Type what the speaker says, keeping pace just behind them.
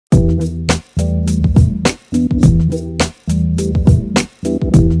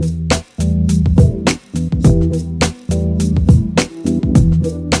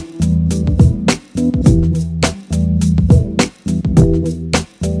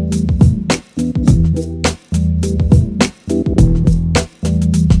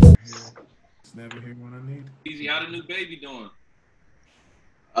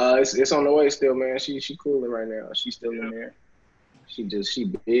it's on the way still, man. She cooling right now. She's still in there. She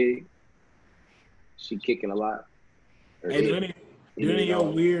big. She kicking a lot. Hey, do any of your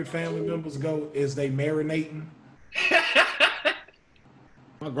weird family members go? Is they marinating?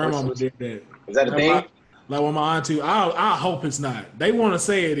 My grandmama did that. Is that a thing? Like when my auntie, I hope it's not. They want to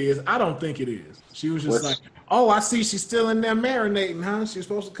say it is. I don't think it is. She was just like, oh, I see she's still in there marinating, huh? She was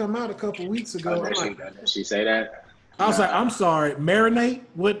supposed to come out a couple weeks ago. She say that? I was like, I'm sorry, marinate?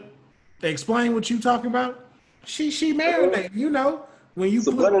 What? Explain what you talking about? She marinate, you know. When you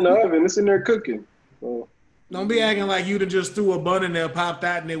put a bun in the oven, it's in there cooking. Oh. Don't be acting like you just threw a bun in there, popped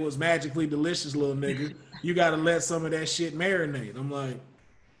out, and it was magically delicious, little nigga. You got to let some of that shit marinate. I'm like,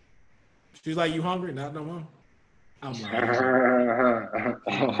 she's like, you hungry? Not no more. I'm lying.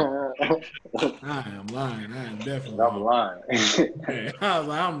 I am lying. I am definitely lying. I was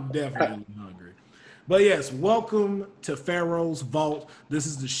like, I'm definitely hungry. But yes, welcome to Pharaoh's Vault. This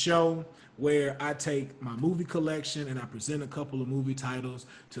is the show where I take my movie collection and I present a couple of movie titles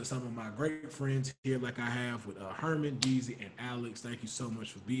to some of my great friends here, like I have with Herman, Deazy, and Alex. Thank you so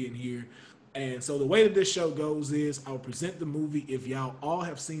much for being here. And so the way that this show goes is I'll present the movie. If y'all all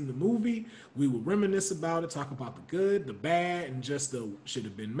have seen the movie, we will reminisce about it, talk about the good, the bad, and just the should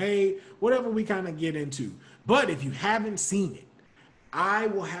have been made, whatever we kind of get into. But if you haven't seen it, I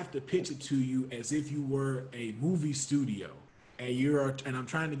will have to pitch it to you as if you were a movie studio. And I'm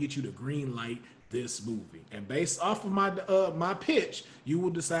trying to get you to green light this movie. And based off of my pitch, you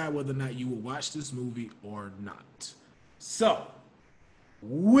will decide whether or not you will watch this movie or not. So,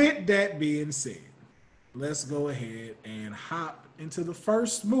 with that being said, let's go ahead and hop into the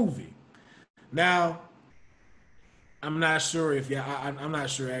first movie. Now, I'm not sure if I'm not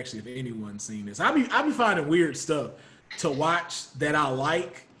sure actually if anyone's seen this. I be finding weird stuff to watch that I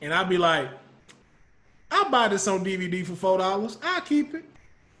like, and I'll be like, I'll buy this on DVD for $4. I'll keep it.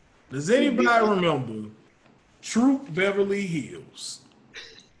 Does anybody remember Troop Beverly Hills?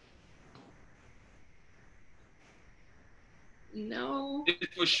 No. It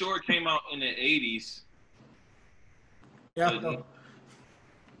for sure came out in the 80s. Yeah.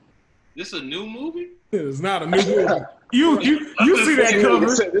 This a new movie? It is not a new movie. You see that cover?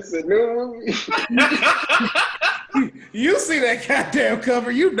 This is a new movie. You see that goddamn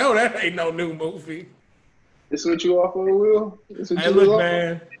cover? You know that ain't no new movie. This what you off on, Will? Hey, look,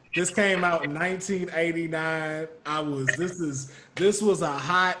 man. This came out in 1989. This was a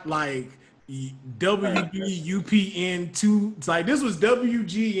hot like WPN 2. It's like this was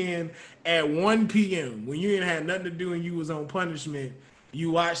WGN at 1 p.m. when you didn't have nothing to do and you was on punishment.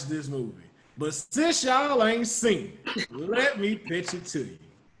 You watched this movie. But since y'all ain't seen it, let me pitch it to you.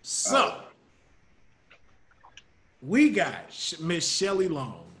 So we got Miss Shelley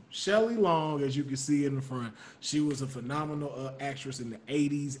Long. Shelley Long, as you can see in the front, she was a phenomenal actress in the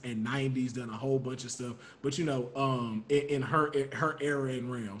 80s and 90s, done a whole bunch of stuff. But you know, in her era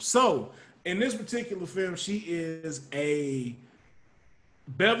and realm. So in this particular film, she is a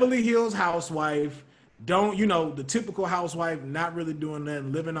Beverly Hills housewife. The typical housewife, not really doing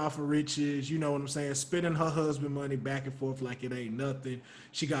nothing, living off of riches, you know what I'm saying, spending her husband money back and forth like it ain't nothing.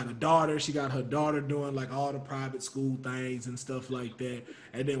 She got a daughter. She got her daughter doing like all the private school things and stuff like that.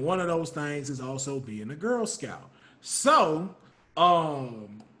 And then one of those things is also being a Girl Scout. So,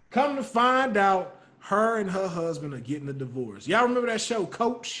 come to find out, her and her husband are getting a divorce. Y'all remember that show,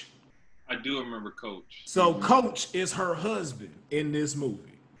 Coach? I do remember Coach. So Coach is her husband in this movie.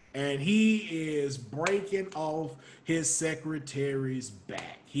 And he is breaking off his secretary's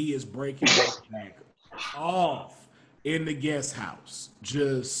back. He is breaking his back off in the guest house.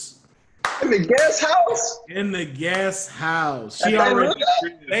 Just in the guest house? In the guest house.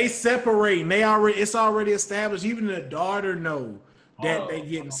 They separate. It's already established. Even the daughter know that they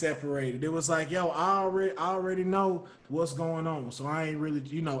getting separated. It was like, yo, I already know what's going on. So I ain't really,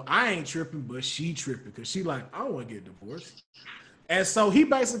 I ain't tripping, but she tripping because she like, I don't want to get divorced. And so he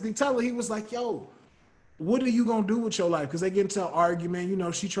basically told her, he was like, yo, what are you going to do with your life? Because they get into an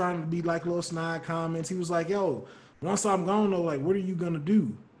argument, she trying to be like little snide comments. He was like, yo, once I'm gone though, like, what are you going to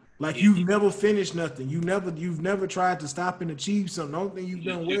do? Like, you've never finished nothing. You've never tried to stop and achieve something. The only thing you've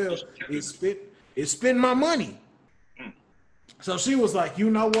done well is spend my money. So she was like, you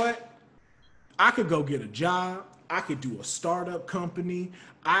know what? I could go get a job. I could do a startup company.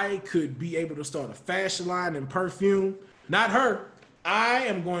 I could be able to start a fashion line and perfume. Not her. I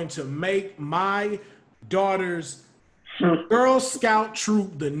am going to make my daughter's Girl Scout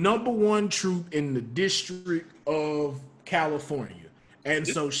troop the #1 troop in the District of California. And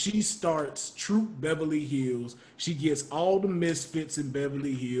so she starts Troop Beverly Hills. She gets all the misfits in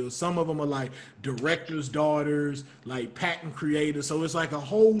Beverly Hills. Some of them are like directors' daughters, like patent creators. So it's like a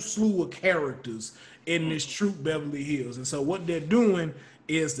whole slew of characters in this Troop Beverly Hills. And so what they're doing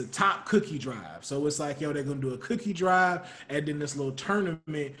is the top cookie drive. So it's like, yo, they're gonna do a cookie drive and then this little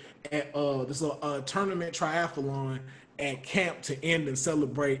tournament at tournament triathlon at camp to end and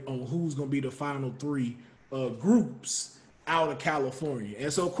celebrate on who's gonna be the final three groups out of California.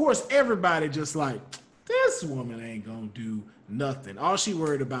 And so of course everybody just like, this woman ain't gonna do nothing. All she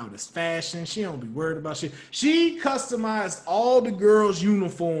worried about is fashion. She don't be worried about shit. She customized all the girls'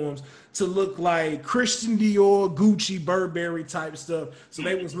 uniforms to look like Christian Dior, Gucci, Burberry type stuff. So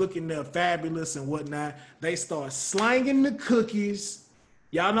they was looking there fabulous and whatnot. They start slanging the cookies.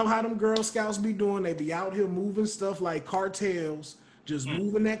 Y'all know how them Girl Scouts be doing. They be out here moving stuff like cartels, just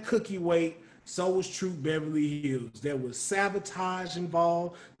moving that cookie weight. So was Troop Beverly Hills. There was sabotage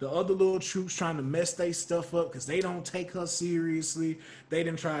involved. The other little troops trying to mess their stuff up because they don't take her seriously. They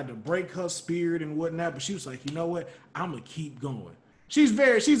didn't try to break her spirit and whatnot. But she was like, you know what? I'm gonna keep going. She's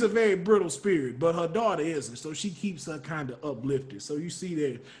a very brittle spirit, but her daughter isn't. So she keeps her kind of uplifted. So you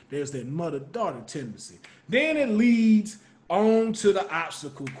see there's that mother-daughter tendency. Then it leads on to the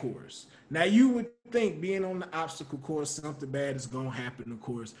obstacle course. Now you would think being on the obstacle course, something bad is gonna happen. Of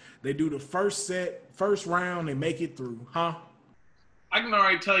course, they do the first round, they make it through, huh? I can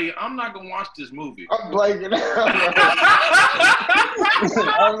already tell you, I'm not gonna watch this movie. I'm blanking out.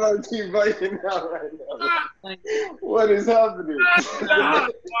 I'm gonna keep blanking out right now. What is happening? I'm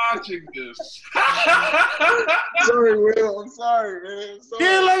not watching this. Sorry, Will. I'm sorry, man. I'm sorry.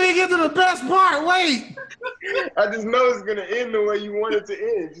 Yeah, let me get to the best part. Wait. I just know it's gonna end the way you want it to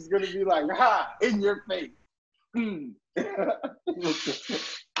end. It's gonna be like, ha, in your face.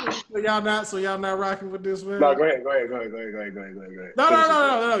 So y'all not rocking with this, man? No, go ahead.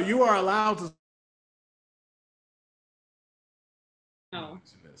 No. You are allowed to. No.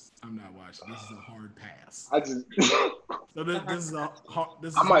 I'm not watching. This is a hard pass. I just. So this is a hard.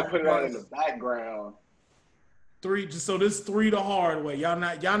 I might put it on in the background. So this 3 the hard way. Y'all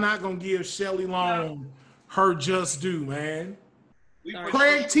not gonna give Shelley Long her just due, man.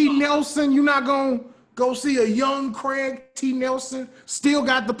 Craig T. Nelson, you not gonna go see a young Craig T. Nelson? Still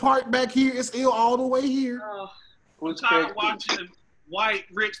got the part back here. It's ill all the way here. I'm tired of watching white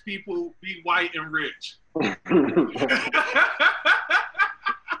rich people be white and rich.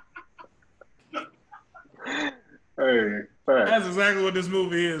 Hey, that's exactly what this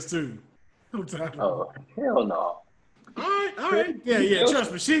movie is too. Oh, hell no. All right. Yeah.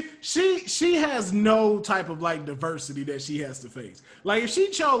 Trust me. She has no type of like diversity that she has to face. Like if she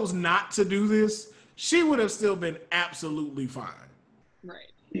chose not to do this, she would have still been absolutely fine.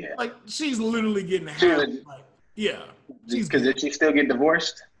 Right. Yeah. Like she's literally getting half. Because did she still get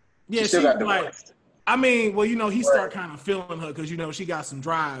divorced? Yeah, she still got divorced. I mean, well, he started kind of feeling her because she got some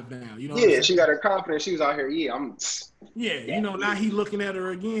drive now. She got her confidence. She was out here. Now he looking at her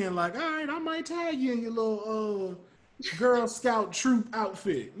again like, all right, I might tag you in your little Girl Scout troop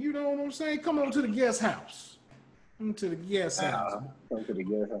outfit. You know what I'm saying? Come on to the guest house. Come to the guest house.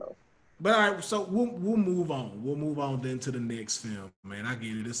 But all right, so we'll move on. We'll move on then to the next film, man. I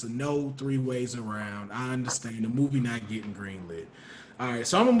get it. It's a no 3 ways around. I understand the movie not getting greenlit. All right,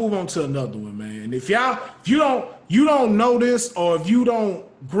 so I'm gonna move on to another one, man. And if you don't know this, or if you don't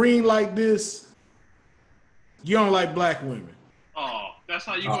green like this, you don't like black women. Oh, that's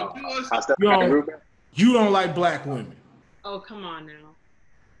how you gonna do us? You don't like black women. Oh, come on now.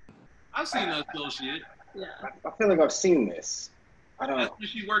 I've seen that bullshit. Yeah. I feel like I've seen this. I don't know. That's when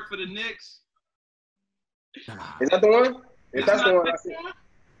she worked for the Knicks. Is that the one? If that's the one, I see.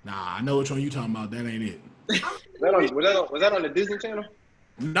 Nah, I know which one you talking about. That ain't it. Was that on the Disney Channel?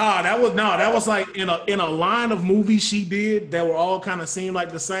 Nah, that was like in a line of movies she did that were all kind of seemed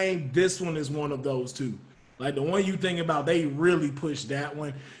like the same. This one is one of those two. Like the one you think about, they really pushed that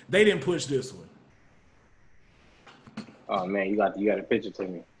one. They didn't push this one. Oh man, you got a picture to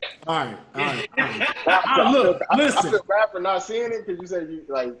me. All right. Look, listen. I feel bad for not seeing it because you said you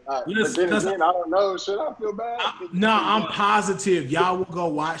like. Listen, but then again, I don't know. Should I feel bad? I'm positive y'all will go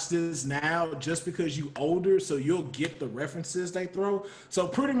watch this now just because you older, so you'll get the references they throw. So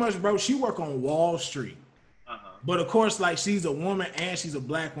pretty much, bro, she work on Wall Street. But of course, like she's a woman and she's a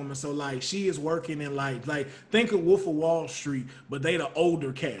black woman, so like she is working in like think of Wolf of Wall Street, but they the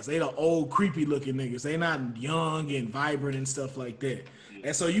older cast, they the old creepy looking niggas. They not young and vibrant and stuff like that.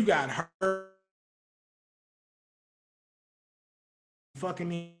 And so you got her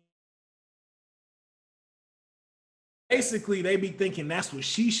fucking. Basically, they be thinking that's what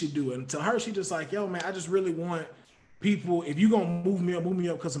she should do, and to her, she just like, yo, man, I just really want people, if you gonna move me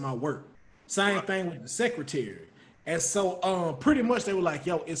up because of my work. Same thing with the secretary. And so pretty much they were like,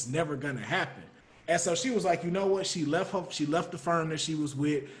 yo, it's never gonna happen. And so she was like, you know what? She left the firm that she was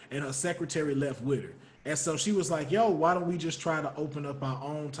with, and her secretary left with her. And so she was like, yo, why don't we just try to open up our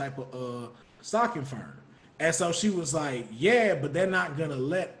own type of stocking firm? And so she was like, yeah, but they're not gonna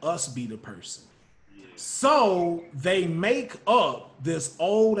let us be the person. So they make up this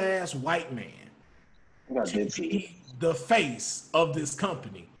old ass white man to be the face of this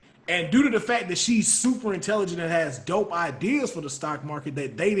company. And due to the fact that she's super intelligent and has dope ideas for the stock market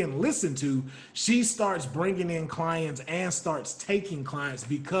that they didn't listen to, she starts bringing in clients and starts taking clients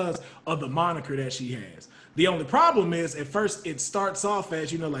because of the moniker that she has. The only problem is, at first, it starts off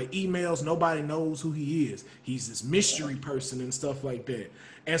as, you know, like emails, nobody knows who he is. He's this mystery person and stuff like that.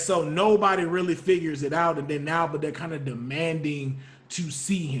 And so nobody really figures it out. And then now, but they're kind of demanding to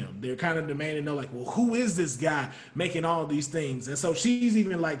see him. They're kind of demanding, they're like, well, who is this guy making all these things? And so she's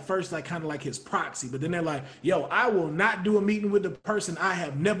even like, first, like kind of like his proxy, but then they're like, yo, I will not do a meeting with the person I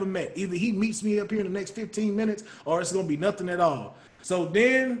have never met. Either he meets me up here in the next 15 minutes or it's going to be nothing at all. So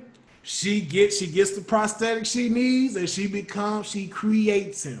then she gets the prosthetic she needs and she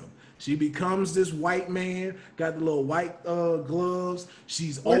creates him. She becomes this white man, got the little white gloves.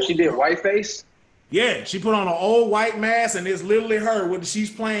 She's old. She did whiteface? Yeah, she put on an old white mask, and it's literally her.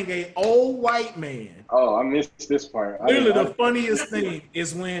 She's playing a old white man. Oh, I missed this part. Literally, the funniest thing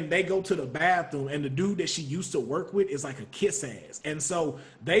is when they go to the bathroom, and the dude that she used to work with is like a kiss ass. And so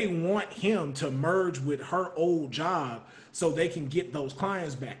they want him to merge with her old job so they can get those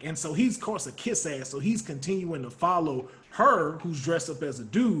clients back. And so he's, of course, a kiss ass, so he's continuing to follow her, who's dressed up as a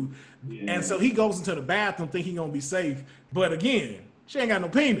dude. Yeah. And so he goes into the bathroom thinking he's going to be safe. But again, she ain't got no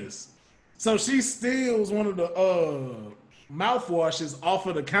penis. So she steals one of the mouthwashes off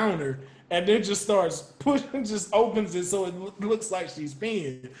of the counter and then just starts pushing, just opens it so it looks like she's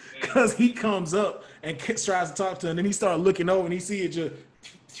peeing. Because he comes up and tries to talk to her, and then he starts looking over and he sees it just.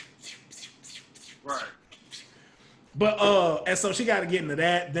 Right. But and so she got to get into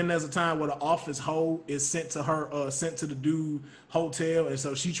that. Then there's a time where the office hoe is sent to her, sent to the dude hotel, and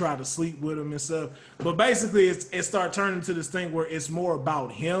so she tried to sleep with him and stuff. But basically, it started turning into this thing where it's more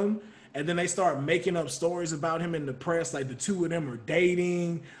about him. And then they start making up stories about him in the press, like the two of them are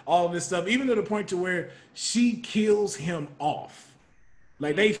dating, all this stuff, even to the point to where she kills him off.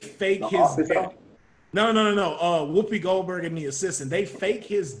 Like they fake his death. No. Whoopi Goldberg and the assistant, they fake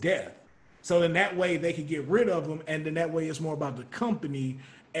his death. So then that way they could get rid of him, and then that way it's more about the company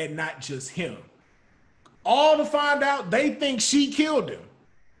and not just him. All to find out they think she killed him.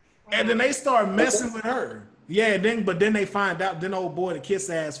 And then they start messing with her. Yeah, but then they find out, then old boy, the kiss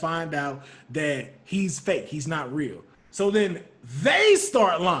ass, find out that he's fake. He's not real. So then they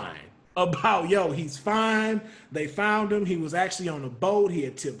start lying about, yo, he's fine. They found him. He was actually on a boat. He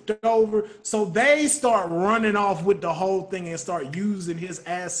had tipped over. So they start running off with the whole thing and start using his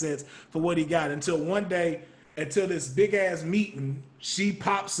assets for what he got until one day, until this big ass meeting, she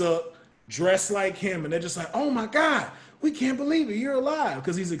pops up dressed like him. And they're just like, oh my God, we can't believe it. You're alive.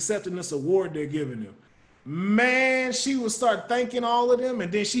 Because he's accepting this award they're giving him. Man, she would start thanking all of them,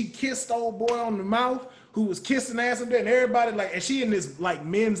 and then she kissed the old boy on the mouth who was kissing ass up there, and everybody like, and she in this like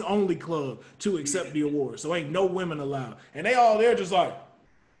men's only club to accept the award, so ain't no women allowed, and they all there just like,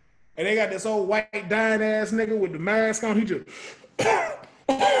 and they got this old white dying ass nigga with the mask on, he just.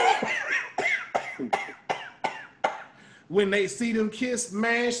 When they see them kiss,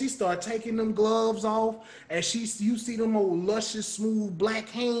 man, she start taking them gloves off, and you see them old luscious, smooth black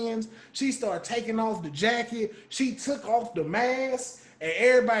hands. She start taking off the jacket. She took off the mask, and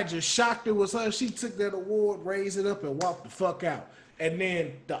everybody just shocked it was her. She took that award, raised it up, and walked the fuck out. And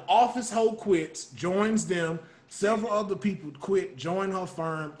then the office hoe quits, joins them. Several other people quit, join her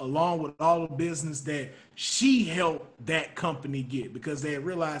firm, along with all the business that she helped that company get, because they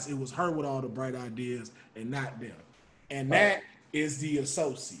realized it was her with all the bright ideas and not them. And that is The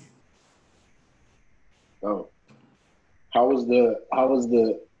Associate. Oh. How was the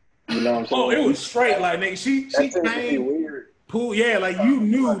you know what I'm saying? Oh, it was straight, like nigga. She came weird. Pulled, yeah, like you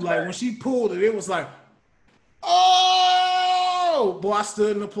knew, like when she pulled it, it was like, oh boy, I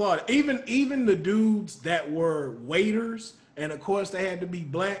stood and applauded. Even the dudes that were waiters, and of course they had to be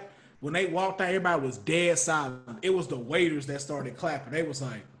black, when they walked out, everybody was dead silent. It was the waiters that started clapping. They was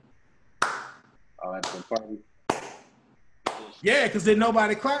like, oh, at the party. Yeah, because then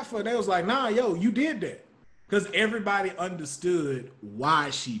nobody clapped for it. They was like, nah, yo, you did that. Because everybody understood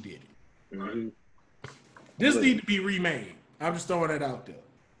why she did it. Mm-hmm. This need to be remade. I'm just throwing that out there.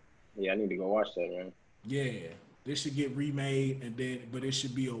 Yeah, I need to go watch that, man. Yeah, this should get remade, but it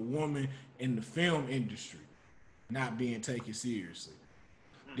should be a woman in the film industry. not being taken seriously.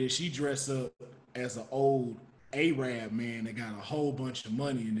 Then she dress up as an old Arab man that got a whole bunch of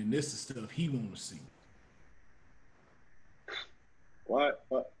money, and then this is stuff he want to see. What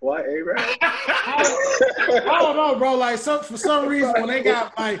A-Rap? I don't know, bro. Like for some reason, when they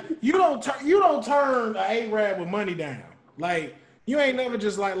got like you don't turn an Arab with money down. Like you ain't never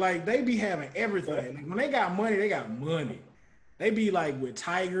just like they be having everything. Like, when they got money, they got money. They be like with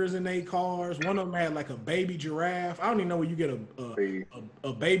tigers in their cars. One of them had like a baby giraffe. I don't even know where you get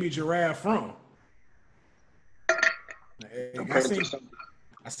a baby giraffe from.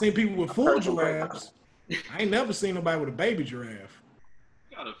 I seen people with full giraffes. I ain't never seen nobody with a baby giraffe.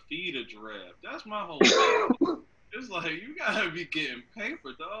 You gotta feed a giraffe. That's my whole thing. It's like you gotta be getting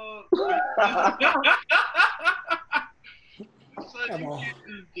paper, dog. It's like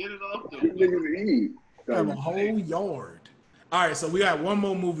you get it off the Niggas eat. Have a whole yard. All right, so we got one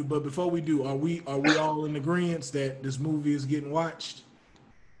more movie, but before we do, are we all in agreement that this movie is getting watched?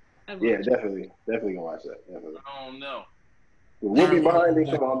 Yeah, definitely gonna watch that. Definitely. I don't know. We'll be behind it.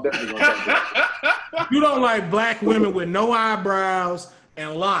 Come on, I'm definitely gonna watch that. You don't like black women with no eyebrows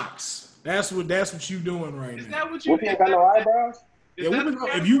and locks. That's what you doing right now. Is that what you? Whoopi ain't got no eyebrows? Yeah,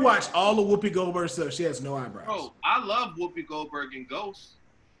 if you watch all the Whoopi Goldberg stuff, she has no eyebrows. Bro, I love Whoopi Goldberg and Ghost.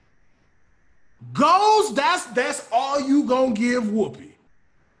 Ghost, that's all you gonna give Whoopi.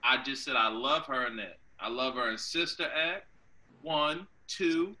 I just said I love her in that. I love her in Sister Act 1,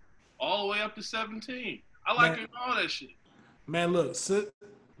 2, all the way up to 17. I like her in all that shit. Man, look,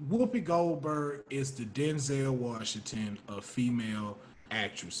 Whoopi Goldberg is the Denzel Washington of female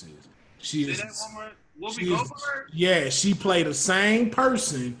actresses. She is. Whoopi Goldberg? Yeah, she played the same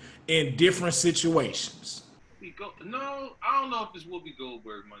person in different situations. No, I don't know if it's Whoopi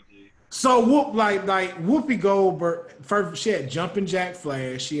Goldberg, my G. So like Whoopi Goldberg, first she had Jumpin' Jack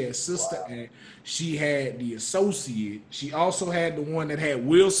Flash, she had Sister Act, she had The Associate, she also had the one that had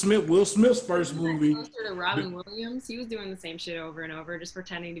Will Smith. Will Smith's first movie. To Robin Williams, he was doing the same shit over and over, just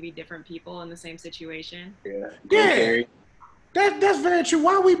pretending to be different people in the same situation. Yeah. That's very true.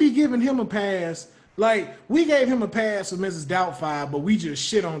 Why we be giving him a pass? Like we gave him a pass for Mrs. Doubtfire, but we just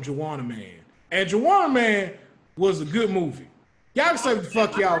shit on Juwanna Mann. And Juwanna Mann was a good movie. Y'all can say what the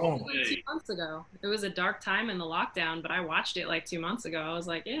fuck y'all want. 2 months ago. It was a dark time in the lockdown, but I watched it like 2 months ago. I was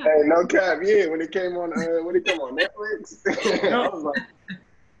like, yeah. Hey, no cap, yeah. When it came on, Netflix? I was like,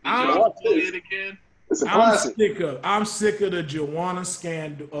 I'm sick of the Juwanna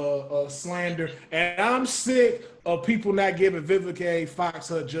slander, and I'm sick of people not giving Vivica A. Fox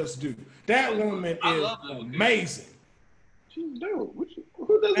her just due. That woman is amazing. She's dope.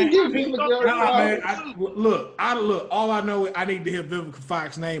 Who doesn't give Vivica man, look. All I know is I need to hear Vivica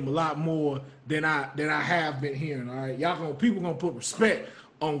Fox's name a lot more than I have been hearing. All right, people gonna put respect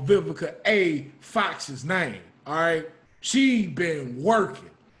on Vivica A. Fox's name. All right, she been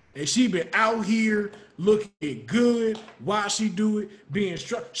working and she been out here looking good while she do it, being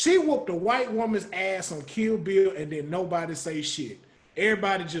struck. She whooped a white woman's ass on Kill Bill and then nobody say shit.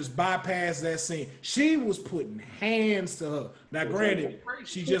 Everybody just bypassed that scene. She was putting hands to her. Now, granted,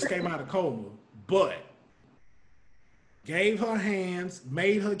 she just came out of coma, but gave her hands,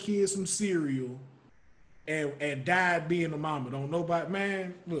 made her kids some cereal, and died being a mama. Don't nobody,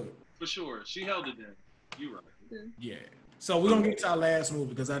 man, look. For sure. She held it in. You right. Yeah. So we're going to get to our last movie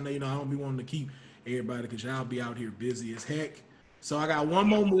because I know, I don't be wanting to keep everybody because y'all be out here busy as heck. So I got one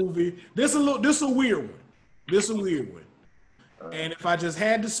more movie. This a weird one. And if I just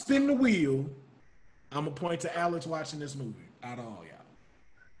had to spin the wheel, I'm going to point to Alex watching this movie out of all y'all.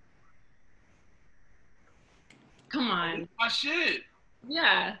 Come on. My shit.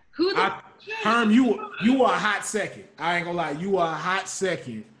 Yeah. Herm, you are a hot second. I ain't going to lie. You are a hot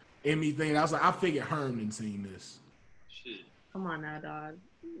second in me thinking. I was like, I figured Herm didn't seen this. Shit. Come on now, dog.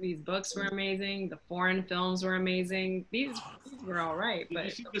 These books were amazing. The foreign films were amazing. These were all right. Did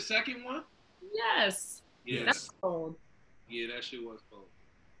you see the second one? Yes. Yes. That's cold. Yeah, that shit was cold.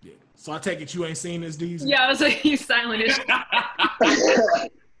 Yeah. So I take it you ain't seen this, Deazy? Yeah, I was like, he's silent as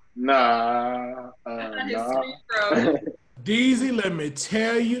shit. Nah. Deazy, let me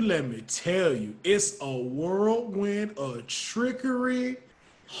tell you, it's a whirlwind of trickery,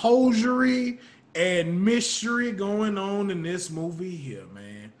 hosiery, and mystery going on in this movie here,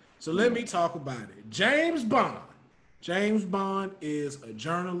 man. So let me talk about it. James Bond is a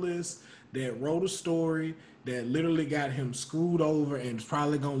journalist that wrote a story that literally got him screwed over and is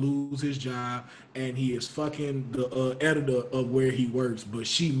probably gonna lose his job, and he is fucking the editor of where he works, but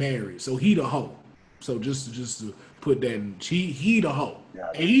she married, so he the hoe. So just to put that in, he the hoe,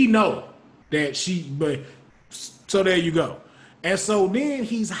 and he know that she. But so there you go. And so then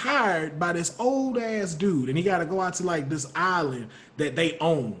he's hired by this old ass dude, and he got to go out to like this island that they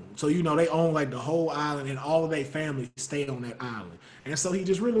own. So you know they own like the whole island, and all of their family stay on that island. And so he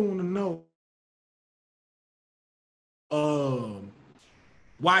just really want to know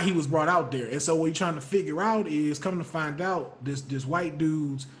why he was brought out there. And so what he's trying to figure out is, coming to find out, this white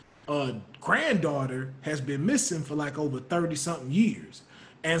dude's granddaughter has been missing for like over 30 something years.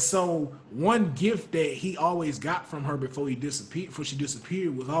 And so one gift that he always got from her before she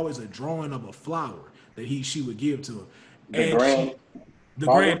disappeared was always a drawing of a flower that she would give to him. The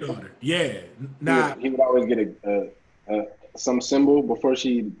granddaughter, yeah. Now he would always get some symbol before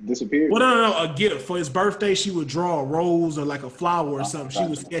she disappeared. Well, no, a gift for his birthday. She would draw a rose or like a flower or something. She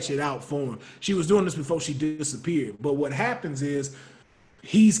would sketch it out for him. She was doing this before she disappeared. But what happens is,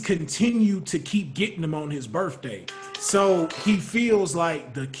 he's continued to keep getting them on his birthday. So he feels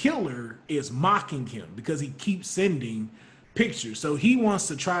like the killer is mocking him because he keeps sending pictures. So he wants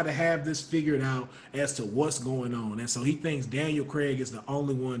to try to have this figured out as to what's going on. And so he thinks Daniel Craig is the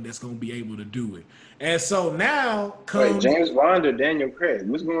only one that's going to be able to do it. And so now comes... Wait, James Bond or Daniel Craig?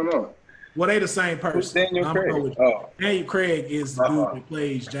 What's going on? Well, they the same person. Who's Daniel Craig? Daniel Craig is the dude that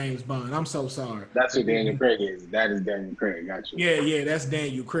plays James Bond. I'm so sorry. That's who Daniel Craig is. That is Daniel Craig. Got you. Yeah, that's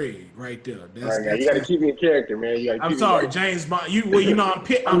Daniel Craig right there. That's you got to keep me in character, man. I'm sorry, James Bond. I'm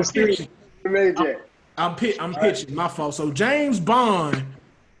pitching. I'm pitching. My fault. So James Bond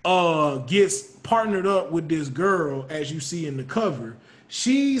gets partnered up with this girl, as you see in the cover.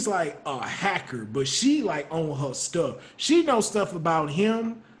 She's like a hacker, but she like on her stuff. She knows stuff about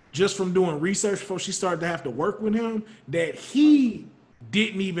him just from doing research before she started to have to work with him that he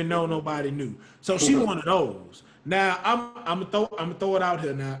didn't even know nobody knew. So she one of those. Now I'm gonna throw it out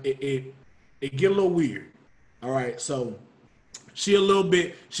here. Now it get a little weird. All right, so she a little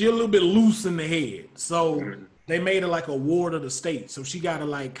bit loose in the head. So they made her like a ward of the state. So she got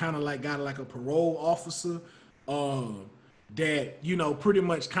a parole officer that, you know, pretty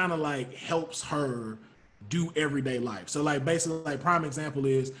much kind of like helps her do everyday life. So like basically, like prime example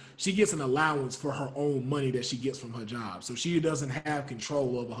is she gets an allowance for her own money that she gets from her job. So she doesn't have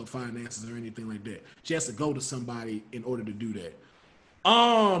control over her finances or anything like that. She has to go to somebody in order to do that.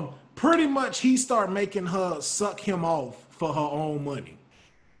 Pretty much he started making her suck him off for her own money.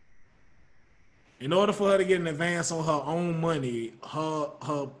 In order for her to get an advance on her own money, her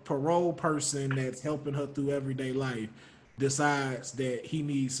parole person that's helping her through everyday life decides that he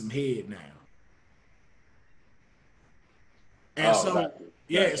needs some head now. And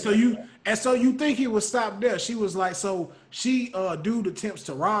so you think he would stop there. She was like, so she dude attempts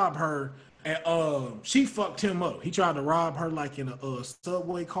to rob her, and she fucked him up. He tried to rob her like in a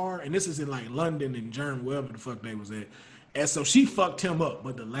subway car, and this is in like London and Germany, wherever the fuck they was at. And so she fucked him up,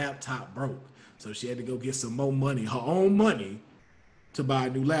 but the laptop broke. So she had to go get some more money, her own money, to buy a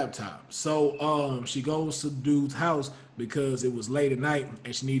new laptop. So she goes to the dude's house because it was late at night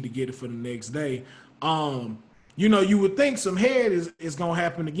and she needed to get it for the next day. You know, you would think some head is gonna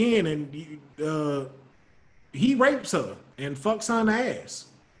happen again, and he rapes her and fucks her in the ass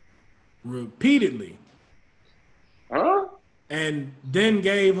repeatedly. Huh? And then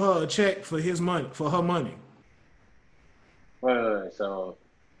gave her a check for her money. Wait, so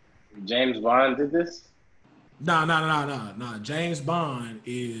James Bond did this? No. James Bond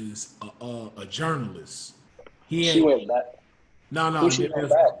is a journalist. She went back. No.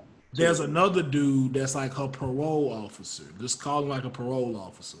 There's another dude that's like her parole officer. Just call him like a parole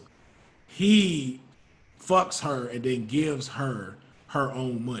officer. He fucks her and then gives her her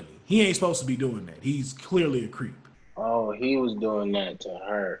own money. He ain't supposed to be doing that. He's clearly a creep. Oh, he was doing that to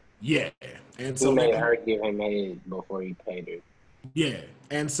her. Yeah. And so he made her give him head before he paid her. Yeah.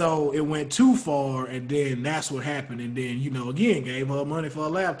 And so it went too far, and then that's what happened. And then, you know, again, gave her money for a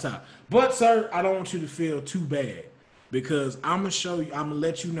laptop. But, sir, I don't want you to feel too bad, because I'm going to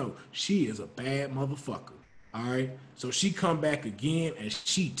let you know, she is a bad motherfucker. All right? So she come back again, and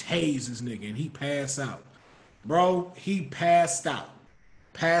she tased this nigga, and he passed out. Bro, he passed out.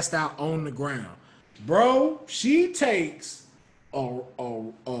 Passed out on the ground. Bro, she takes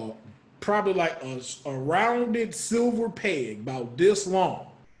probably like a rounded silver peg about this long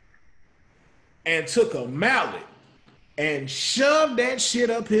and took a mallet and shoved that shit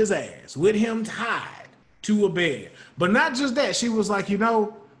up his ass with him tied to a bed. But not just that, she was like, you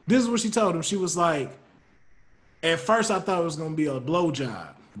know, this is what she told him. She was like, at first I thought it was going to be a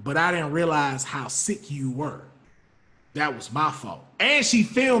blowjob, but I didn't realize how sick you were. That was my fault. And she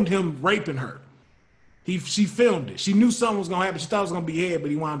filmed him raping her. She filmed it. She knew something was gonna happen. She thought it was gonna be head, but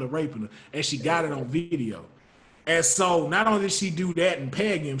he wound up raping her, and she got it on video. And so not only did she do that and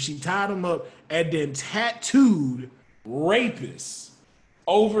peg him, she tied him up and then tattooed rapist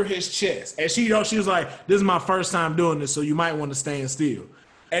over his chest. And she was like, this is my first time doing this, so you might want to stand still.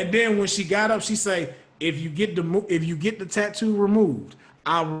 And then when she got up, she say, if you get the tattoo removed,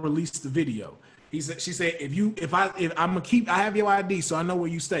 I'll release the video. She said, I have your ID, so I know where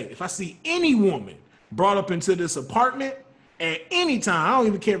you stay. If I see any woman brought up into this apartment at any time, I don't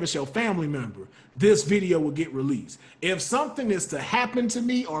even care if it's your family member, this video will get released. If something is to happen to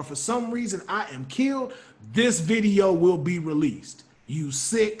me or for some reason I am killed, this video will be released. You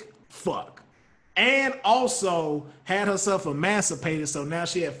sick fuck. And also had herself emancipated, so now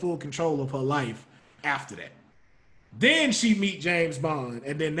she had full control of her life after that. Then she meet James Bond,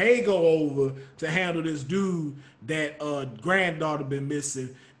 and then they go over to handle this dude that granddaughter been missing.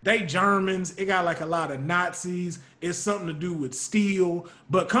 They Germans. It got like a lot of Nazis. It's something to do with steel.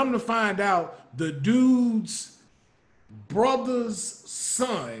 But come to find out, the dude's brother's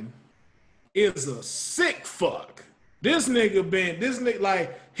son is a sick fuck. This nigga,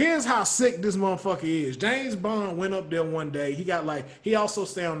 like, here's how sick this motherfucker is. James Bond went up there one day. He also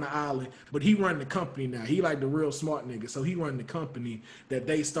stay on the island, but he run the company now. He like the real smart nigga. So he run the company that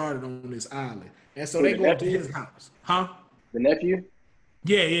they started on this island. And so they go up to his house. Huh? The nephew?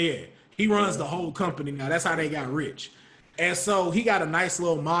 Yeah. He runs the whole company now. That's how they got rich. And so he got a nice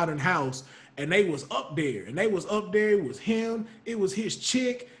little modern house, and they was up there. It was him. It was his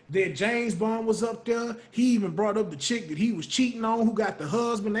chick. Then James Bond was up there. He even brought up the chick that he was cheating on, who got the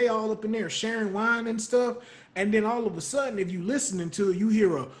husband. They all up in there sharing wine and stuff. And then all of a sudden, if you listening to it, you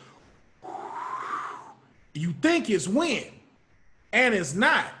hear you think it's wind, and it's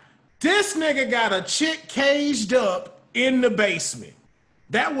not. This nigga got a chick caged up in the basement.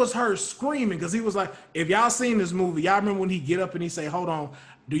 That was her screaming, because he was like, if y'all seen this movie, y'all remember when he get up and he say, hold on,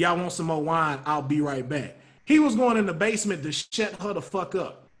 do y'all want some more wine? I'll be right back. He was going in the basement to shut her the fuck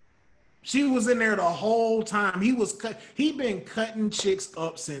up. She was in there the whole time. He been cutting chicks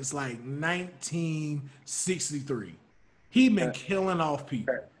up since like 1963. He been killing off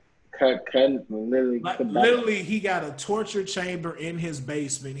people. Literally, he got a torture chamber in his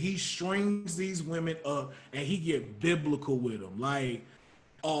basement. He strings these women up, and he get biblical with them. Like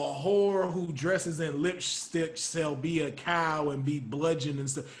a whore who dresses in lipstick shall be a cow and be bludgeoned and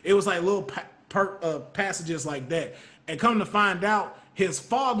stuff. It was like little passages like that. And come to find out, his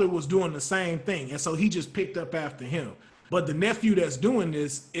father was doing the same thing, and so he just picked up after him. But the nephew that's doing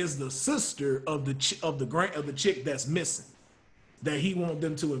this is the sister of the chick that's missing, that he want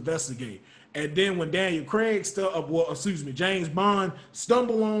them to investigate. And then when James Bond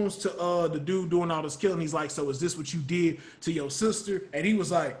stumble on to the dude doing all this killing, he's like, "So is this what you did to your sister?" And he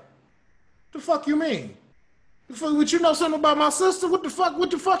was like, "The fuck you mean? What, you know something about my sister? What the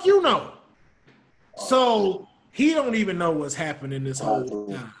fuck you know?" So he don't even know what's happening this whole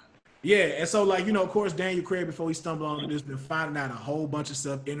time. Yeah, and so, like, of course, Daniel Craig, before he stumbled onto this, been finding out a whole bunch of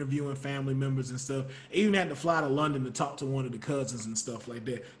stuff, interviewing family members and stuff. Even had to fly to London to talk to one of the cousins and stuff like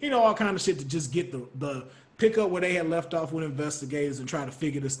that. All kind of shit to just get the pick up where they had left off with investigators and try to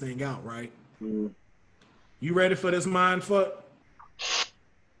figure this thing out, right? Mm. You ready for this mind fuck?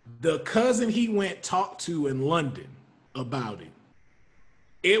 The cousin he went talked to in London about it.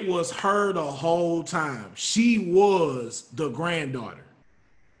 It was her the whole time. She was the granddaughter.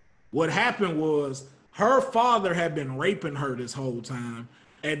 What happened was her father had been raping her this whole time,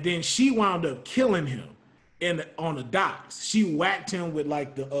 and then she wound up killing him on the docks. She whacked him with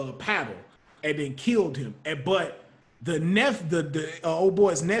like the paddle and then killed him. But the old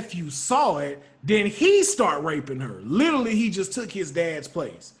boy's nephew saw it, then he started raping her. Literally, he just took his dad's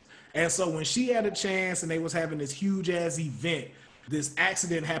place. And so when she had a chance and they was having this huge ass event, this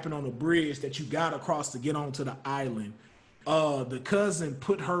accident happened on a bridge that you got across to get onto the island. The cousin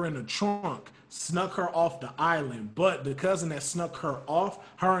put her in a trunk, snuck her off the island, but the cousin that snuck her off,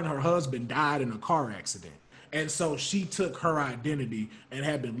 her and her husband died in a car accident. And so she took her identity and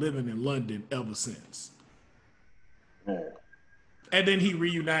had been living in London ever since. And then he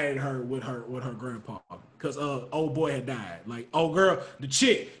reunited her with her grandpa, because old boy had died. Like, old girl, the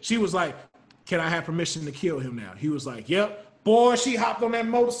chick, she was like, "Can I have permission to kill him now?" He was like, "Yep." Boy, she hopped on that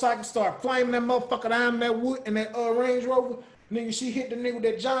motorcycle, started flaming that motherfucker down in that wood in that Range Rover. Nigga, she hit the nigga with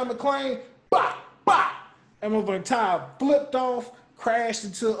that John McClane. Bah, bah. That motherfucking tire flipped off, crashed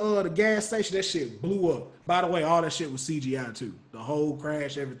into the gas station. That shit blew up. By the way, all that shit was CGI too. The whole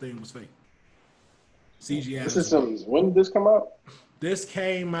crash, everything was fake. CGI. When did this come out? This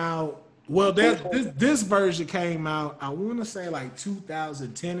came out. Well, this version came out, I want to say like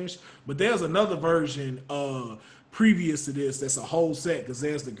 2010-ish, but there's another version previous to this that's a whole set, because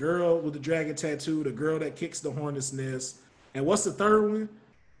there's the girl with the dragon tattoo, the girl that kicks the hornet's nest, and what's the third one?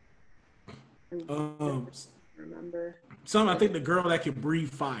 remember. I think the girl that can breathe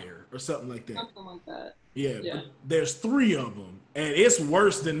fire or something like that. Something like that. Yeah, Yeah. but there's 3 of them, and it's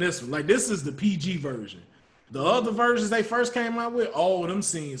worse than this one. Like, this is the PG version. The other versions they first came out with, them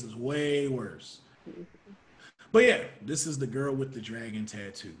scenes is way worse. But yeah, this is the girl with the dragon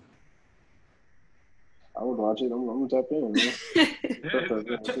tattoo. I would watch it. I'm gonna tap in, man.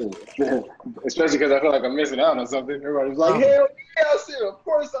 Especially because I feel like I'm missing out on something. Everybody's like, hell yeah, I see it. Of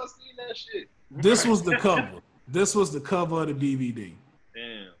course I seen that shit. This was the cover. This was the cover of the DVD.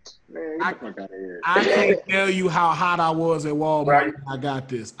 Damn. Man, get the fuck out of here. I can't tell you how hot I was at Walmart when I got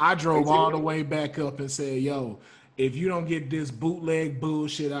this. I drove all the way back up and said, yo, if you don't get this bootleg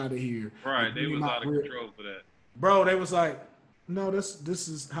bullshit out of here. Right, they was out of control for that. Bro, they was like, no, this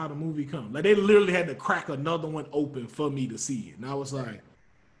is how the movie comes. Like, they literally had to crack another one open for me to see it. And I was like,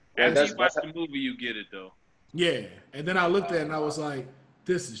 after you watch the movie, you get it, though. Yeah. And then I looked at it and I was like,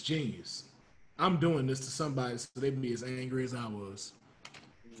 this is genius. I'm doing this to somebody so they be as angry as I was.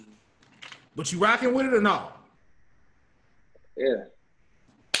 But you rocking with it or not? Yeah.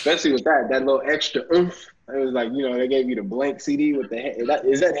 Especially with that little extra oomph. It was like, they gave you the blank CD with the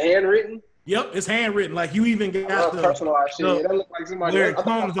is that handwritten? Yep, it's handwritten. Like, you even got the personalized shit. Yeah, that looked like somebody where it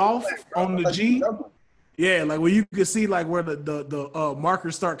comes off on the G. Yeah, like where you can see like where the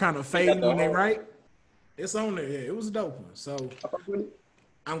markers start kind of fading when they write. It's on there. Yeah, it was a dope one. So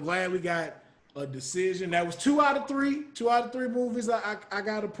I'm glad we got a decision. That was 2 out of 3. 2 out of 3 movies I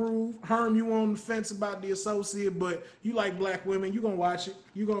got approved. Herm, you on the fence about The Associate, but you like black women. You gonna watch it.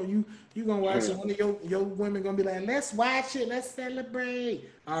 You gonna watch it. One of your women gonna be like, let's watch it. Let's celebrate.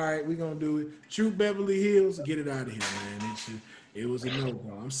 All right, we gonna do it. True Beverly Hills. Get it out of here, man. It was a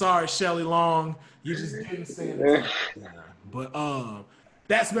no-go. I'm sorry, Shelley Long. You just didn't say it. But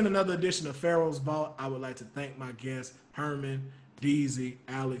that's been another edition of Pharaoh's Vault. I would like to thank my guests, Herman, Deazy,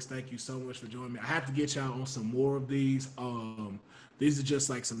 Alex, thank you so much for joining me. I have to get y'all on some more of these. These are just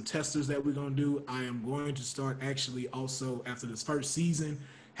like some testers that we're going to do. I am going to start actually also after this first season,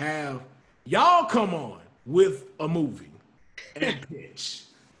 have y'all come on with a movie and pitch.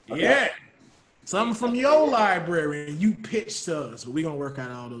 Yeah. Something from your library and you pitch to us, but we're going to work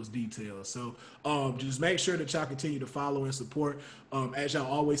out all those details. So just make sure that y'all continue to follow and support. As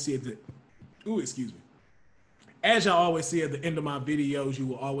y'all always see at the, As y'all always see at the end of my videos, you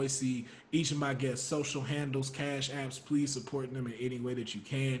will always see each of my guests' social handles, cash apps. Please support them in any way that you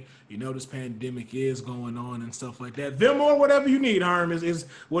can. You know this pandemic is going on and stuff like that. Them or whatever you need, Herm, is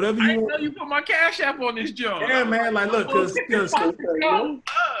whatever you want. I didn't know you put my cash app on this job. Yeah, man. Like, look, because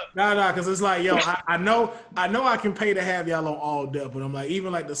it's like, yo, I know I can pay to have y'all on all day, but I'm like,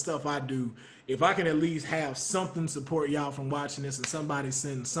 even like the stuff I do, if I can at least have something support y'all from watching this and somebody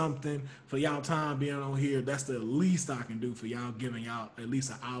send something for y'all time being on here, that's the least I can do for y'all, giving y'all at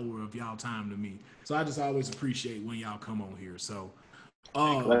least an hour of y'all time to me. So I just always appreciate when y'all come on here. So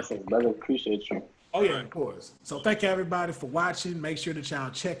blessings, brother. Appreciate you. Oh yeah, of course. So thank you everybody for watching. Make sure that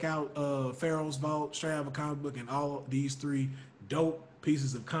y'all check out Pharaoh's Vault, Straight Out of a Comic Book, and all these 3 dope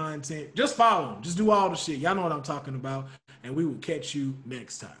pieces of content. Just follow them. Just do all the shit. Y'all know what I'm talking about. And we will catch you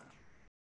next time.